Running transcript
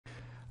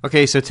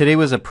Okay, so today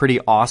was a pretty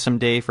awesome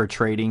day for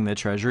trading the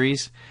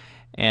treasuries.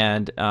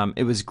 And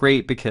it was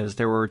great because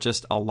there were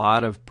just a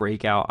lot of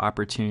breakout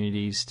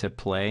opportunities to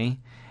play.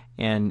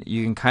 And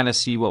you can kind of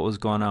see what was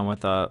going on with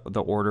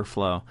the order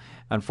flow.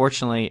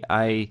 Unfortunately,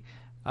 I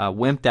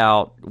wimped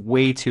out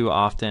way too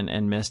often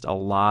and missed a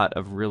lot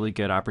of really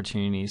good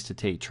opportunities to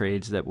take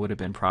trades that would have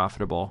been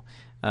profitable.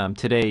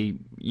 Today,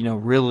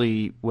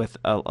 really with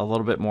a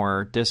little bit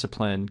more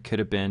discipline, could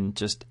have been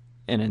just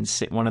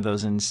one of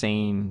those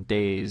insane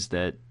days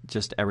that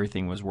just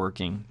everything was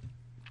working.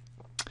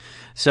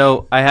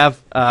 So I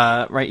have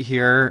right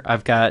here,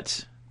 I've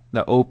got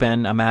the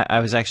open.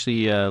 I was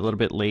actually a little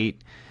bit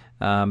late,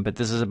 but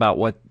this is about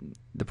what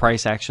the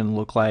price action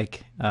looked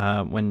like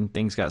when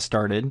things got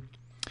started.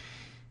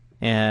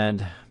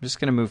 And I'm just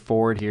going to move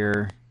forward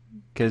here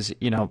because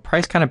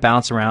price kind of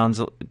bounces around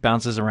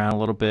a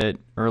little bit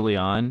early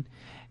on,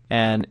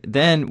 and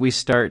then we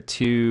start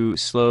to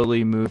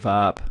slowly move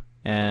up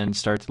and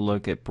start to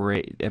look at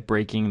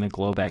breaking the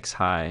Globex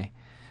high.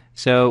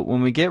 So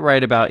when we get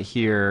right about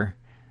here,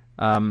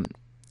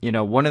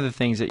 one of the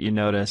things that you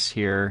notice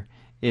here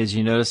is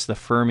you notice the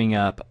firming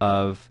up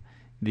of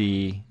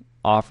the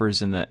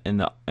offers in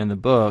the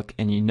book,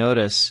 and you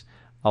notice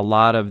a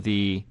lot of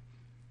the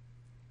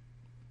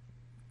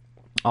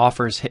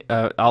offers,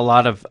 a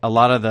lot of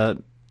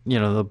the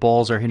the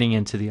bulls are hitting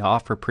into the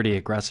offer pretty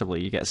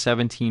aggressively. You got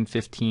 17,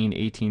 15,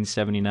 18,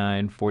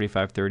 79,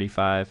 45,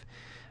 35.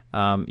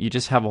 You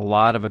just have a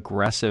lot of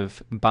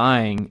aggressive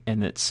buying,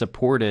 and it's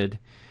supported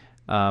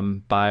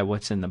by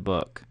what's in the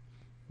book.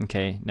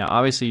 Okay, now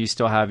obviously you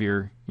still have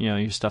your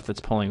your stuff that's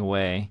pulling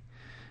away,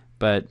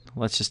 but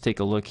let's just take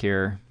a look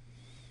here,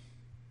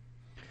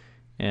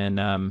 and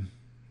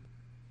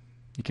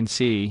you can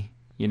see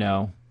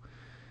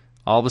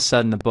all of a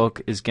sudden the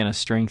book is going to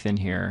strengthen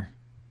here.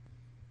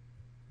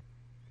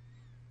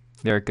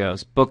 There it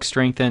goes. Book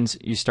strengthens.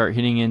 You start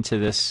hitting into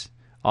this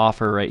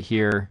offer right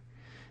here.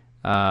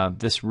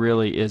 This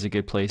really is a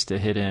good place to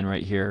hit in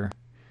right here,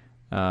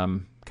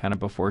 kind of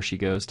before she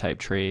goes type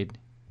trade.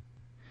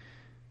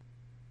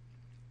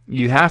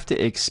 You have to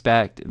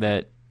expect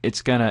that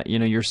it's gonna,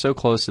 you're so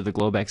close to the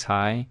Globex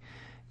high,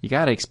 you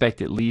got to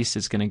expect at least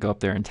it's going to go up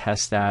there and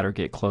test that or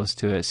get close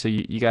to it. So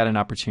you got an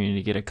opportunity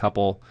to get a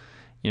couple,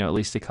 at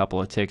least a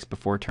couple of ticks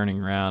before turning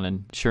around.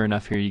 And sure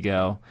enough, here you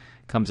go.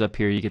 Comes up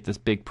here, you get this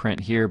big print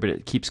here, but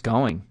it keeps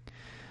going.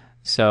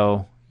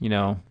 So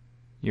you're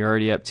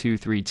already up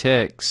 2-3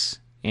 ticks,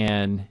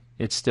 and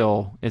it's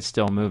still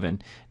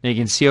moving. Now you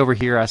can see over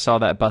here, I saw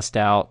that bust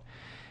out.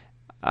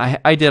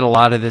 I did a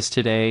lot of this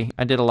today.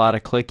 I did a lot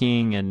of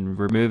clicking and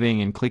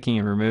removing and clicking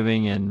and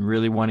removing and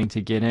really wanting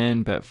to get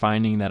in, but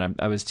finding that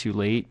I was too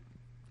late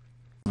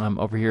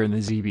over here in the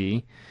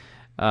ZB.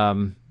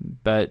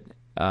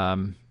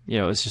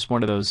 It's just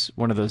one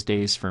of those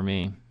days for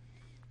me.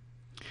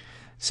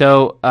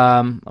 So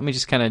let me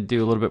just kind of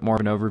do a little bit more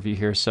of an overview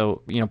here.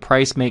 So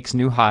price makes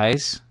new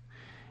highs.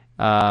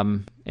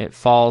 It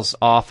falls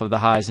off of the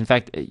highs. In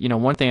fact,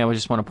 one thing I would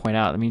just want to point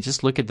out. I mean,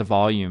 just look at the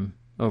volume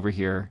over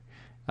here.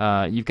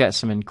 You've got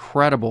some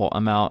incredible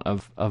amount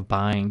of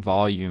buying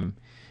volume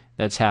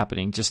that's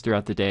happening just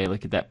throughout the day.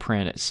 Look at that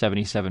print at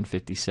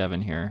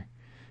 77.57 here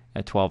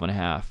at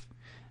 12.5.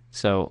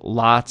 So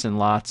lots and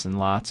lots and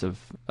lots of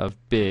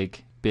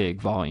big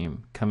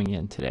volume coming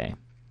in today.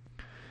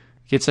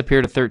 Gets up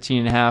here to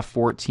 13.5,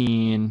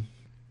 14,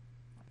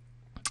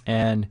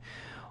 and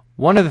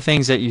one of the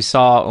things that you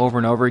saw over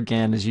and over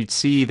again is you'd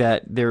see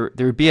that there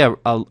would be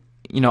a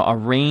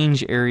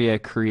range area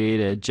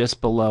created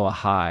just below a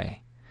high.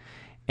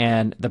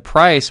 And the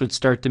price would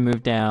start to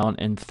move down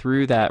and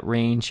through that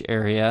range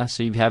area.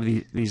 So you have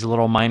these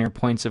little minor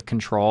points of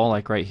control,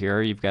 like right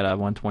here. You've got a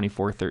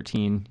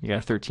 124.13. You got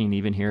a 13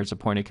 even here as a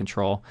point of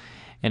control.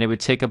 And it would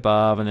tick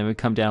above, and then it would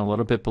come down a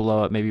little bit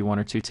below it, maybe 1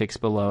 or 2 ticks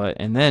below it.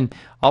 And then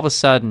all of a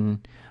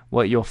sudden,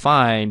 what you'll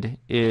find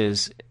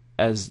is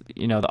as the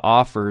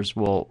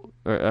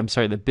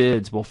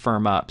bids will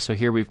firm up. So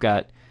here we've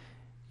got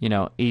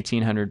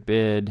 1,800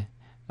 bid.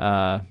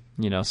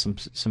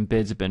 Some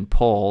bids have been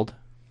pulled.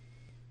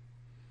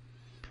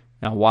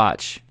 Now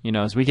watch,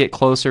 as we get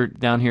closer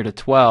down here to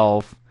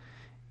 12,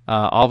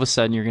 all of a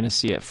sudden you're going to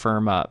see it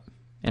firm up.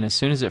 And as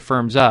soon as it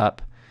firms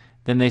up,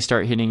 then they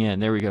start hitting in.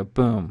 There we go,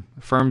 boom.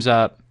 Firms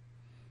up.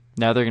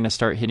 Now they're going to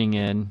start hitting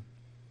in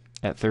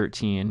at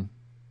 13.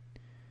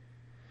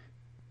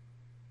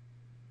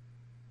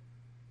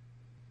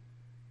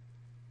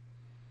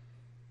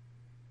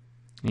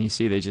 And you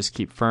see they just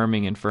keep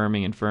firming and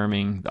firming and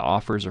firming. The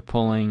offers are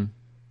pulling.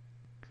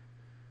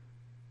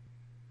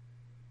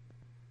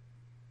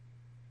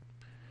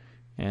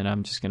 And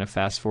I'm just going to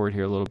fast forward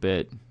here a little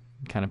bit.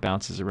 It kind of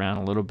bounces around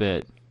a little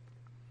bit.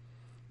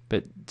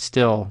 But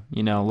still,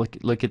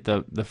 look at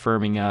the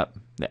firming up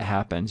that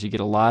happens. You get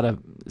a lot of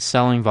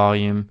selling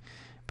volume,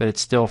 but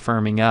it's still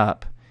firming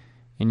up.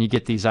 And you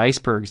get these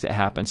icebergs that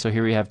happen. So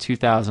here we have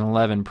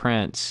 2011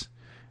 prints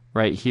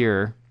right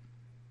here.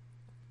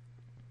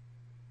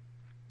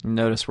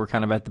 Notice we're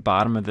kind of at the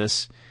bottom of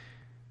this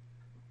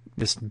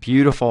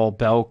beautiful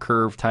bell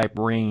curve type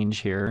range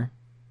here.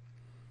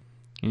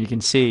 And you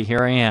can see,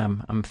 here I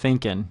am. I'm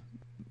thinking,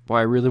 boy,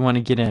 I really want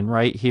to get in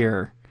right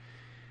here.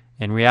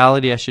 In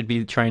reality, I should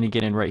be trying to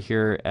get in right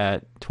here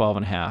at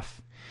 12.5.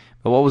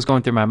 But what was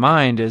going through my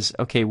mind is,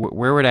 okay,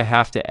 where would I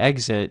have to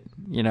exit?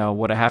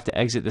 Would I have to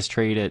exit this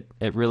trade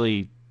at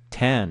really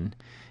 10?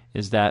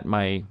 Is that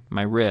my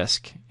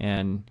risk?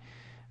 And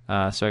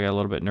so I got a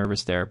little bit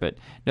nervous there. But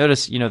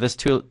notice, this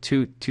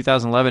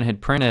 2011 had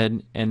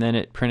printed, and then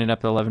it printed up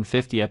at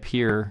 1150 up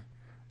here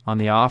on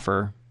the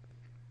offer.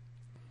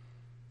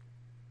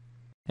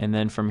 And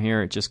then from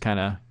here, it just kind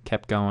of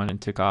kept going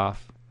and took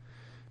off.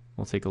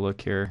 We'll take a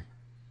look here.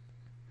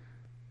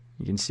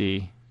 You can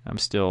see I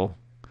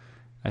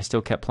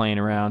still kept playing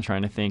around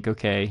trying to think,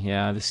 okay,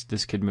 yeah,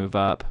 this could move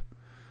up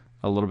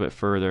a little bit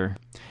further.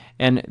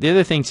 And the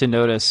other thing to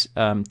notice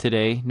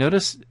today,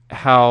 notice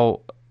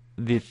how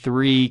the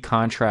three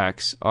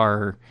contracts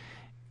are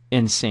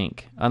in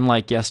sync.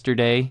 Unlike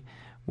yesterday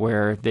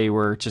where they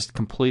were just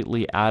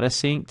completely out of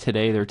sync,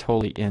 today they're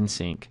totally in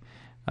sync.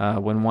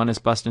 When one is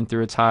busting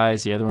through its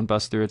highs, the other one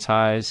busts through its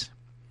highs.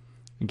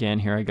 Again,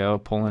 here I go,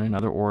 pulling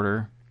another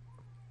order.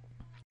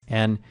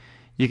 And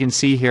you can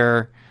see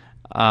here,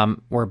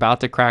 we're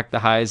about to crack the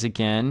highs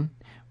again.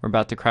 We're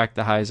about to crack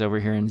the highs over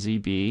here in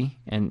ZB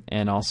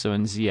and also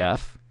in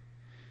ZF.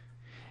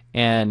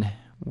 And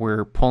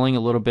we're pulling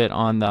a little bit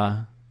on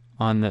the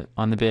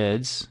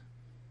bids.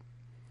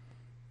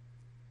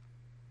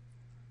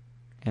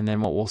 And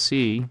then what we'll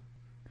see,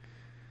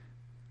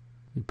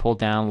 we pull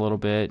down a little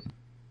bit,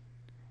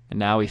 and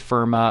now we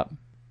firm up.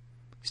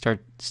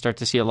 Start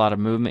to see a lot of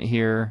movement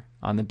here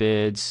on the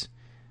bids,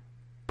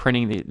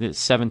 printing the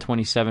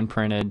 727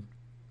 printed.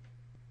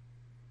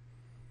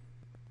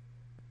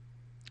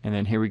 And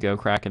then here we go,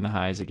 cracking the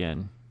highs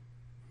again.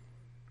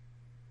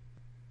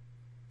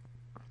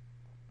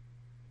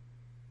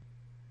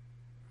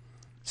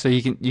 So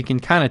you can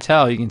kind of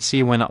tell, you can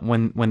see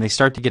when they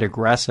start to get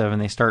aggressive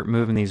and they start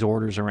moving these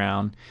orders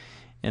around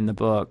in the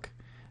book,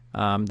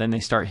 then they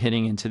start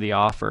hitting into the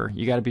offer.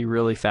 You got to be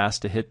really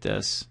fast to hit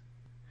this.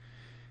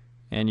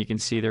 And you can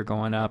see they're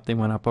going up. They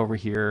went up over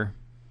here.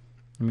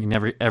 I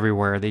mean,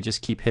 everywhere. They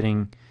just keep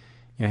hitting,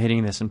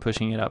 hitting this and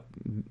pushing it up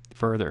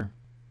further.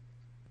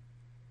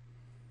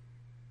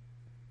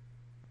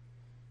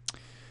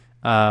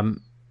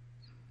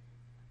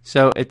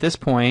 So at this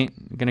point,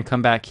 I'm going to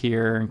come back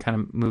here and kind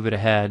of move it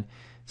ahead.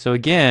 So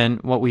again,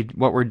 what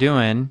we're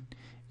doing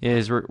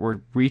is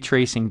we're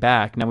retracing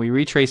back. Now we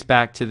retrace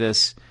back to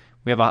this.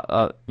 We have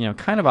a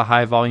kind of a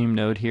high volume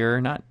node here,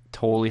 not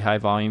totally high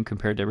volume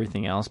compared to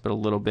everything else, but a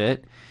little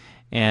bit.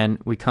 And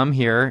we come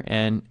here,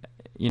 and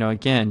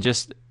again,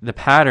 just the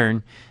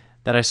pattern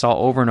that I saw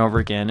over and over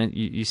again. And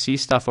you see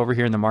stuff over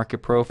here in the market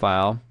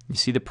profile. You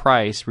see the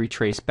price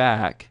retrace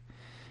back.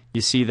 You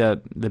see the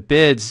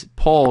bids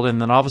pulled,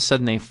 and then all of a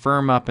sudden they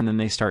firm up, and then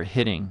they start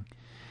hitting.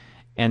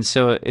 And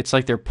so it's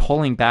like they're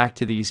pulling back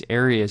to these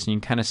areas, and you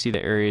can kind of see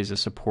the areas of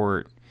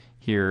support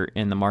here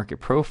in the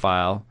market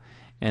profile.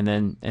 And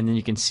then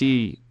you can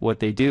see what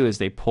they do is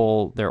they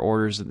pull their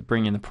orders,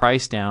 bringing the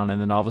price down,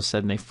 and then all of a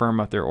sudden they firm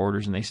up their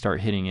orders and they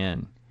start hitting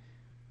in.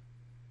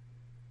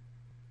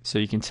 So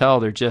you can tell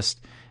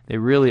they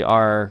really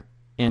are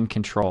in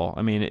control.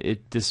 I mean,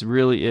 this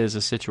really is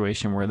a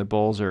situation where the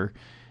bulls are,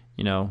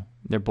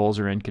 their bulls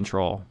are in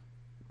control.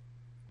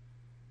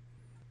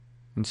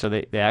 And so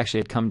they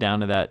actually had come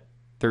down to that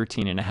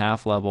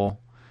 13.5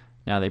 level.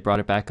 Now they brought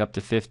it back up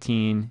to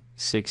 15,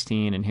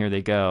 16, and here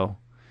they go.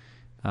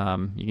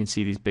 You can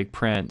see these big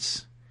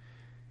prints.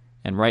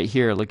 And right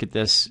here, look at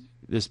this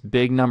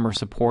big number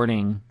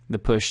supporting the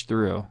push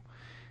through.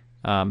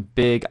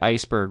 Big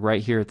iceberg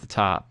right here at the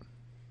top.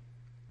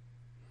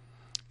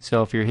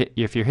 So if you're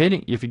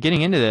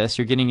getting into this,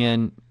 you're getting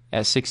in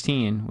at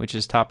 16, which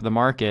is top of the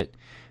market,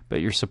 but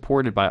you're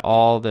supported by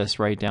all this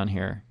right down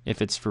here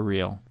if it's for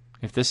real.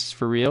 If this is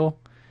for real,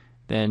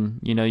 then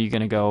you're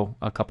going to go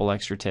a couple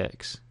extra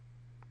ticks.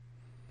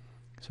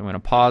 So I'm going to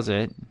pause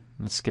it.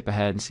 Let's skip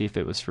ahead and see if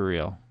it was for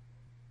real.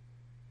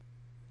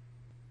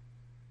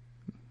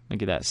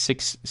 Look at that,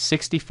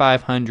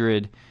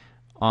 6,500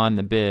 on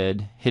the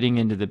bid, hitting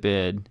into the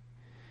bid,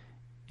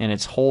 and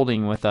it's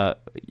holding with a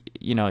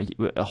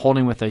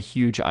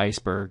huge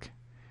iceberg.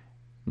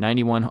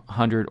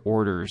 9,100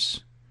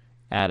 orders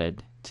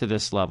added to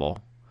this level,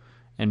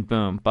 and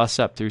boom, busts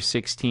up through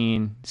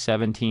 16,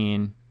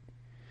 17,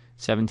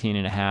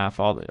 17.5,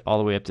 all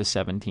the way up to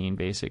 17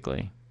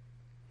 basically.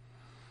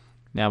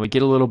 Now we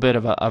get a little bit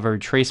of a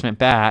retracement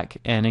back,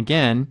 and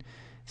again,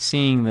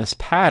 seeing this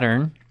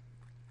pattern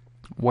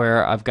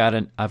where I've got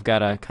a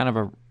kind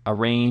of a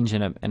range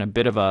and a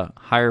bit of a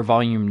higher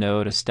volume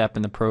node, a step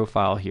in the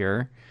profile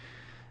here.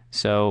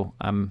 So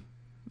I'm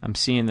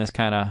seeing this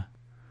kind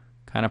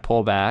of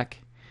pull back,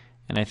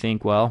 and I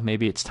think, well,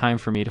 maybe it's time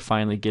for me to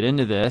finally get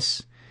into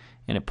this,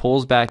 and it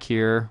pulls back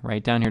here,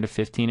 right down here to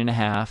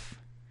 15.5,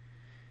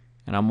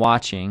 and I'm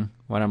watching.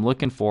 What I'm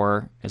looking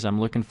for is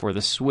I'm looking for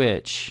the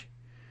switch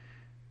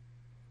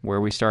where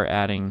we start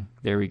adding.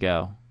 There we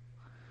go.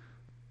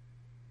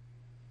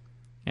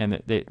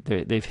 And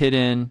they've hit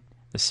in.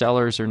 The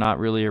sellers are not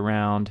really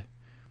around.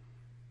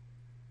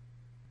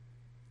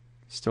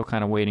 Still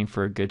kind of waiting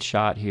for a good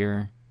shot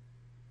here.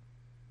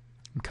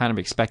 I'm kind of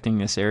expecting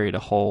this area to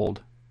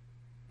hold.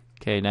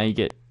 Okay, now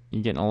you're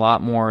getting a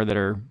lot more that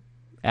are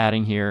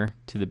adding here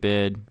to the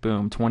bid.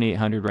 Boom,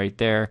 2,800 right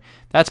there.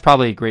 That's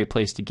probably a great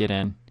place to get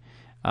in.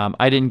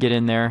 I didn't get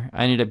in there.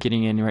 I ended up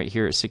getting in right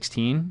here at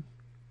 16.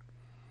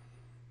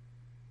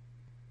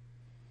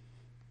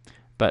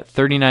 But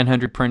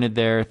 3,900 printed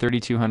there,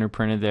 3,200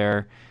 printed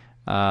there.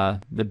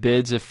 The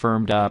bids have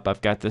firmed up. I've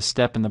got this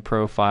step in the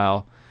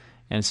profile,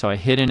 and so I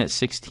hit in at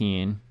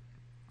 16.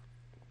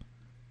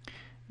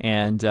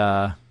 And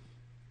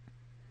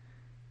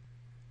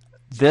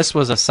this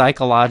was a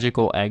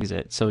psychological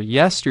exit. So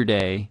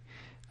yesterday,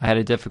 I had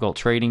a difficult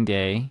trading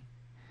day,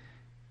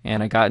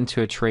 and I got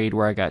into a trade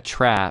where I got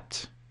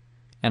trapped,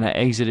 and I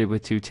exited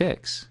with 2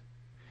 ticks.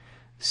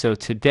 So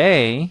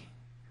today,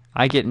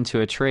 I get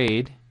into a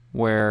trade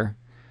where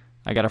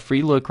I got a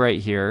free look right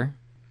here.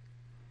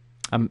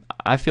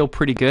 I feel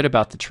pretty good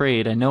about the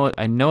trade. I know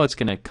it's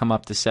going to come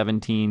up to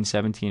 17,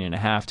 17 and a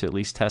half to at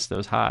least test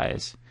those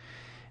highs.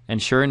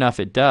 And sure enough,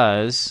 it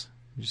does.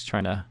 I'm just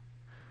trying to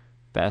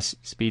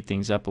speed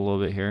things up a little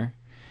bit here.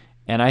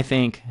 And I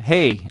think,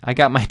 hey, I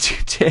got my 2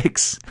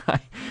 ticks.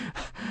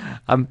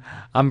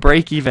 I'm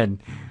break even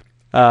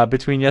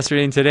between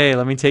yesterday and today.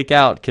 Let me take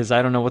out because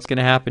I don't know what's going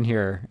to happen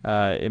here.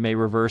 It may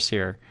reverse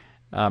here.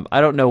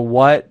 I don't know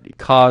what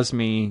caused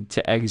me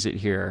to exit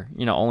here.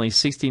 Only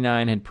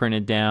 69 had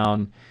printed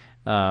down.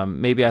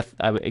 Maybe I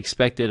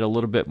expected a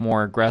little bit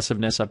more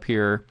aggressiveness up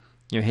here,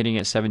 hitting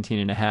at 17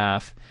 and a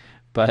half.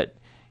 But,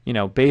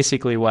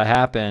 basically what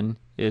happened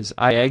is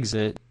I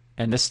exit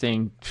and this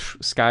thing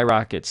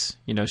skyrockets,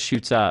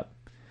 shoots up.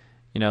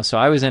 So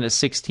I was in at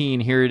 16.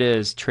 Here it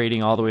is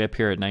trading all the way up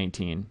here at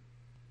 19.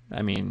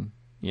 I mean,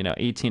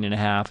 18 and a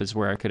half is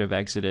where I could have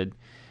exited.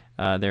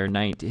 There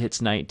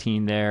hits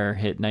 19 there,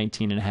 hit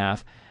 19 and a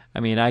half.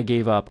 I mean, I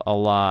gave up a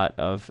lot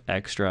of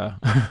extra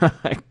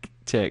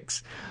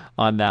ticks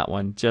on that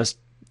one, just,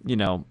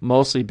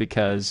 mostly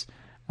because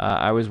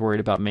I was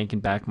worried about making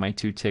back my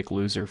 2 tick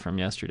loser from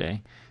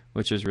yesterday,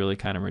 which is really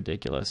kind of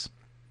ridiculous.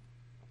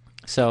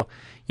 So,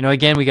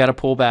 again, we got to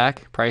pull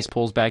back. Price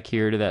pulls back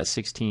here to that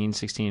 16,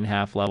 16 and a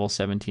half level,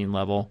 17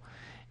 level.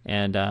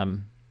 And,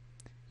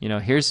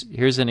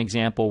 here's an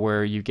example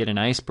where you get an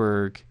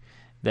iceberg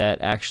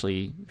that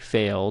actually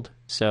failed.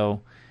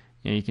 So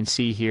you can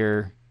see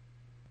here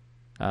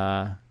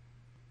they're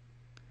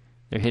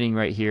hitting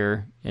right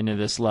here into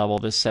this level,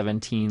 this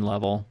 17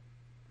 level,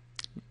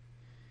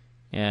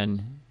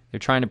 and they're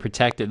trying to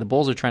protect it. The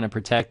bulls are trying to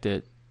protect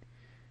it,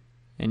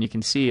 and you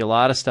can see a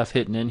lot of stuff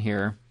hitting in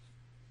here.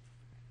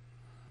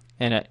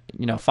 And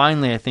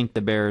finally, I think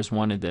the bears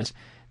wanted this.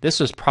 This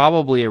was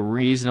probably a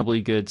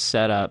reasonably good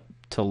setup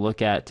to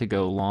look at to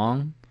go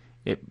long.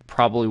 It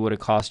probably would have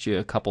cost you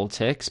a couple of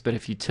ticks, but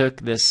if you took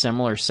this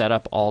similar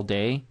setup all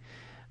day,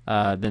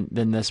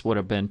 then this would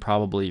have been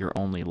probably your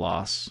only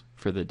loss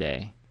for the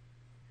day.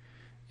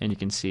 And you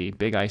can see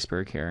big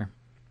iceberg here.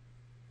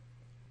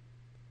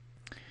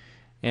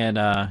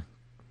 And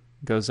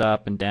goes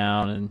up and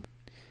down, and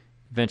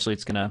eventually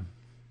it's going to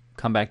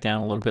come back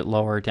down a little bit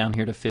lower, down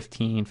here to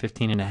 15,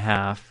 15 and a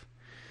half.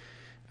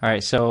 All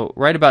right, so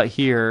right about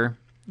here,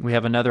 we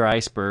have another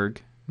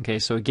iceberg. Okay,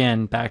 so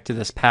again, back to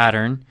this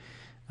pattern.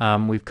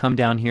 We've come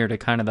down here to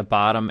kind of the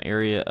bottom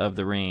area of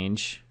the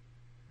range.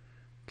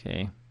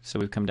 Okay, so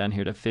we've come down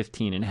here to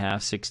 15 and a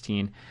half,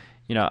 16.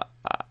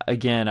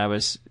 Again, I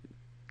was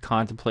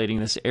contemplating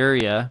this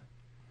area,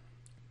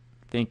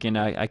 thinking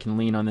I can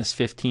lean on this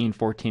 15,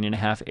 14 and a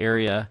half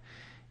area.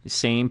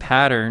 Same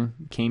pattern,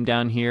 came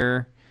down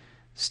here,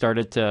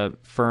 started to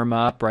firm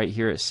up right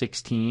here at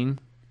 16,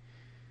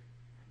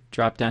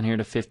 dropped down here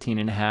to 15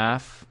 and a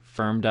half,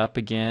 firmed up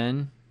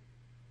again.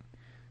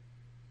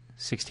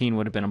 16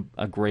 would have been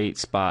a great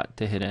spot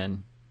to hit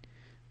in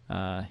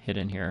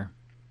here.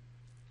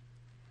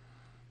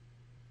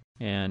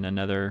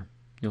 And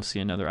you'll see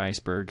another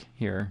iceberg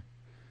here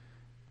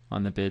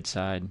on the bid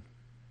side.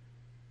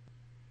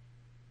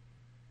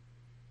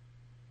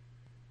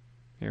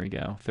 Here we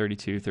go,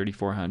 32,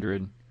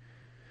 3,400.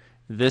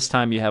 This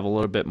time you have a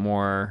little bit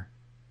more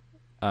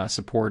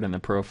support in the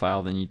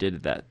profile than you did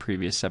at that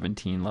previous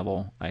 17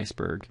 level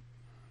iceberg.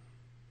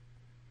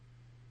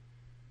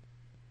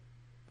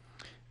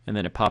 And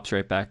then it pops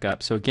right back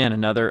up. So again,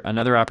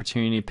 another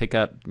opportunity to pick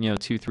up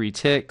 2-3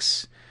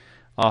 ticks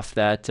off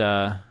that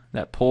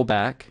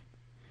pullback,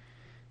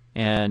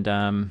 and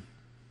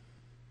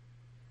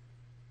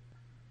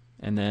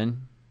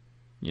then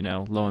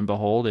lo and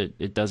behold,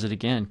 it does it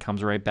again.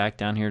 Comes right back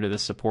down here to the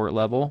support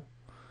level.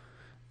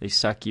 They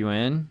suck you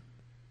in.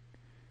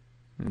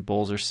 And the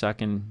bulls are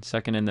sucking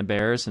in the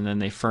bears, and then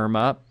they firm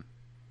up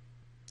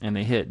and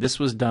they hit. This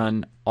was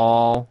done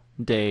all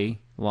day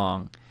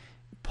long,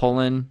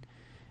 pulling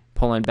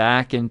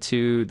back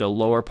into the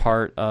lower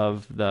part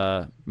of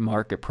the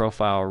market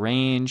profile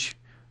range,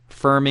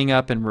 firming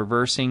up and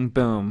reversing,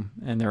 boom,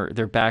 and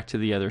they're back to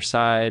the other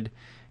side,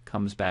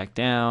 comes back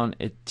down.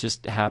 It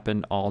just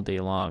happened all day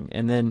long.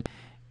 And then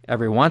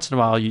every once in a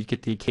while you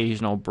get the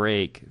occasional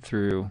break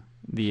through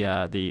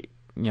the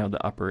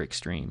the upper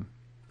extreme.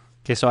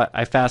 Okay, so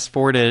I fast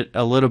forwarded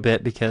a little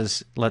bit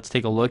because let's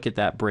take a look at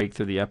that break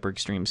through the upper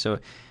extreme. So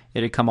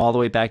it had come all the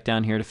way back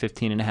down here to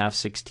 15.5,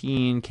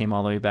 16, came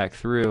all the way back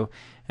through,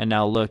 and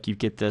now look, you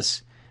get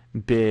this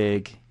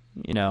big,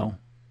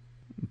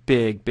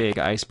 big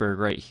iceberg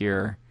right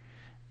here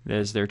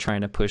as they're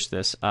trying to push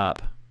this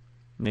up,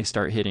 and they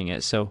start hitting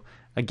it. So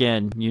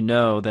again,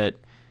 that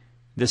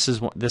this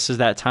is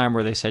that time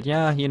where they said,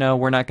 yeah,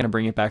 we're not going to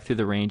bring it back through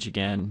the range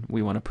again.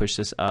 We want to push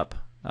this up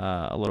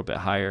a little bit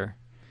higher.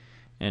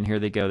 And here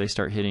they go. They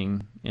start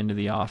hitting into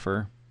the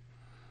offer.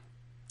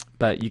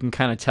 But you can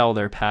kind of tell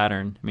their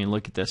pattern. I mean,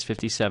 look at this,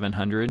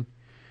 5,700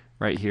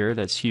 right here.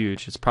 That's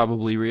huge. It's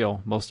probably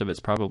real. Most of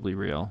it's probably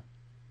real.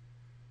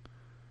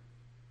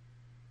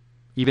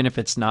 Even if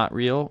it's not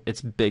real,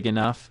 it's big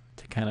enough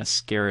to kind of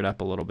scare it up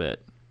a little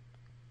bit.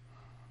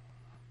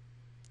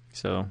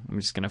 So I'm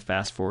just going to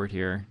fast forward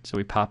here. So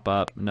we pop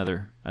up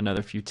another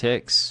few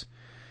ticks,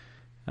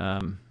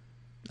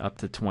 up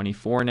to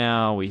 24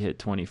 now. We hit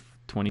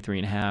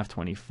 23.5,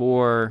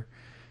 24,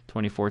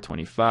 24,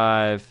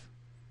 25,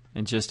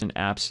 and just an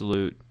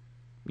absolute,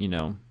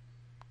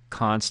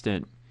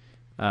 constant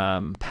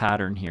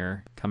pattern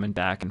here, coming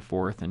back and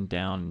forth and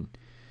down,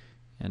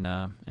 and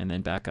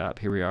then back up.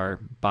 Here we are,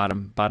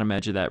 bottom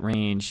edge of that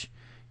range.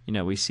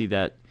 We see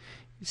that.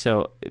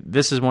 So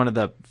this is one of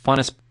the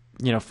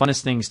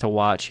funnest things to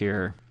watch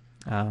here.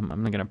 I'm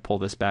going to pull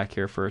this back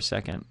here for a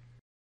second.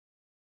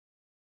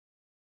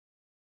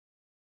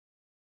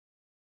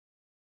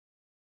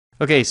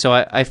 Okay, so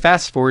I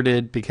fast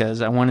forwarded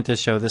because I wanted to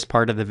show this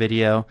part of the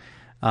video.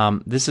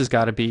 This has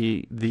got to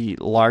be the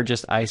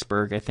largest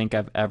iceberg I think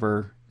I've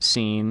ever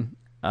seen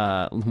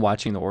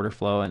watching the order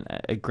flow.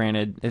 And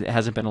granted, it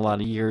hasn't been a lot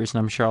of years, and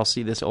I'm sure I'll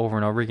see this over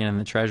and over again in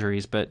the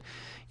Treasuries. But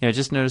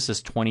just notice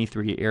this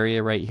 23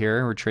 area right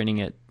here. We're trading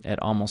at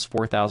almost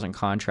 4,000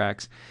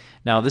 contracts.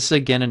 Now this is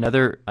again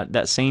another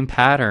that same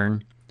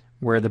pattern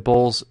where the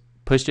bulls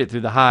pushed it through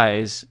the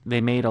highs.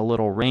 They made a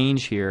little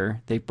range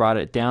here. They brought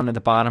it down to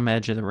the bottom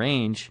edge of the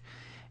range,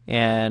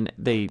 and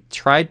they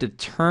tried to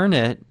turn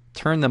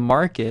the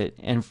market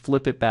and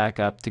flip it back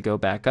up to go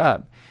back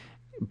up.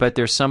 But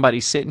there's somebody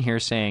sitting here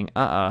saying,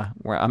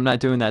 I'm not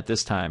doing that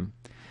this time.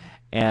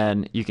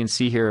 And you can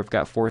see here I've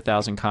got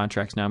 4,000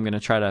 contracts. Now I'm going to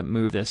try to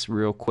move this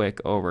real quick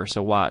over.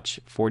 So watch,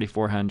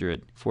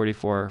 4,400,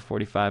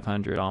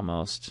 4,500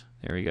 almost.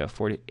 There we go,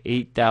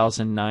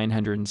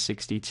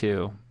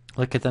 48,962.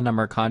 Look at the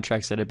number of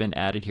contracts that have been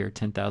added here,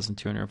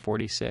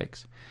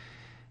 10,246.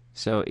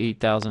 So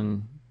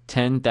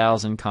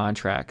 10,000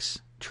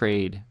 contracts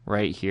trade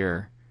right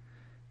here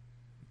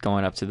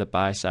going up to the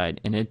buy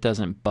side, and it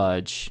doesn't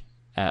budge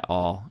at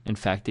all. In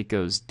fact, it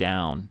goes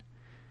down.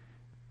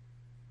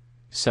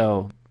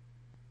 So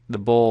the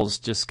bulls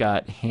just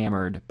got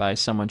hammered by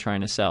someone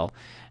trying to sell.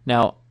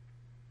 Now,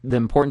 the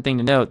important thing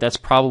to note, that's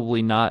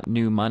probably not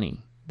new money.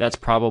 That's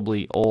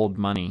probably old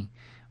money.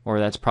 Or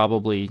that's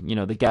probably,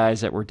 the guys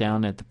that were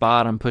down at the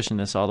bottom pushing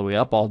this all the way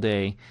up all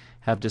day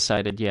have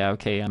decided, yeah,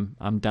 okay,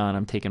 I'm done.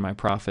 I'm taking my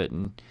profit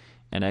and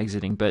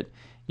exiting. But,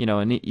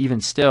 and even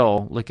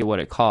still, look at what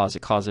it caused.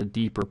 It caused a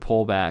deeper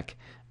pullback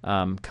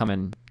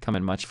coming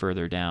much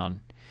further down.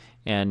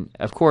 And,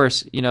 of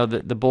course,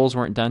 the bulls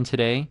weren't done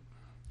today.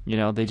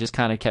 They just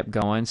kind of kept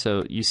going.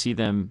 So you see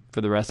them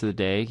for the rest of the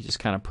day just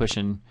kind of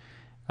pushing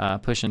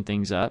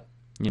things up,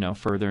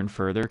 further and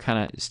further,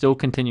 kind of still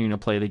continuing to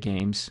play the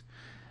games.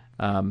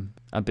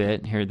 A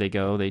bit. Here they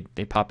go.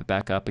 They pop it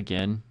back up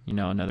again,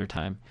 another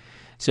time.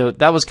 So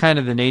that was kind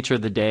of the nature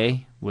of the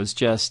day, was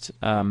just,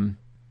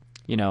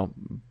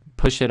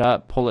 push it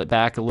up, pull it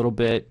back a little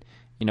bit,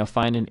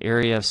 find an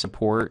area of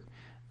support,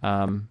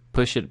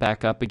 push it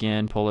back up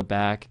again, pull it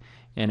back,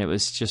 and it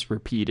was just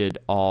repeated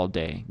all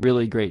day.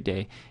 Really great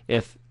day.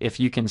 If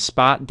you can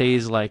spot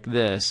days like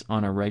this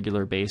on a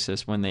regular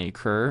basis when they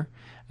occur,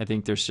 I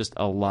think there's just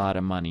a lot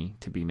of money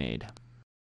to be made.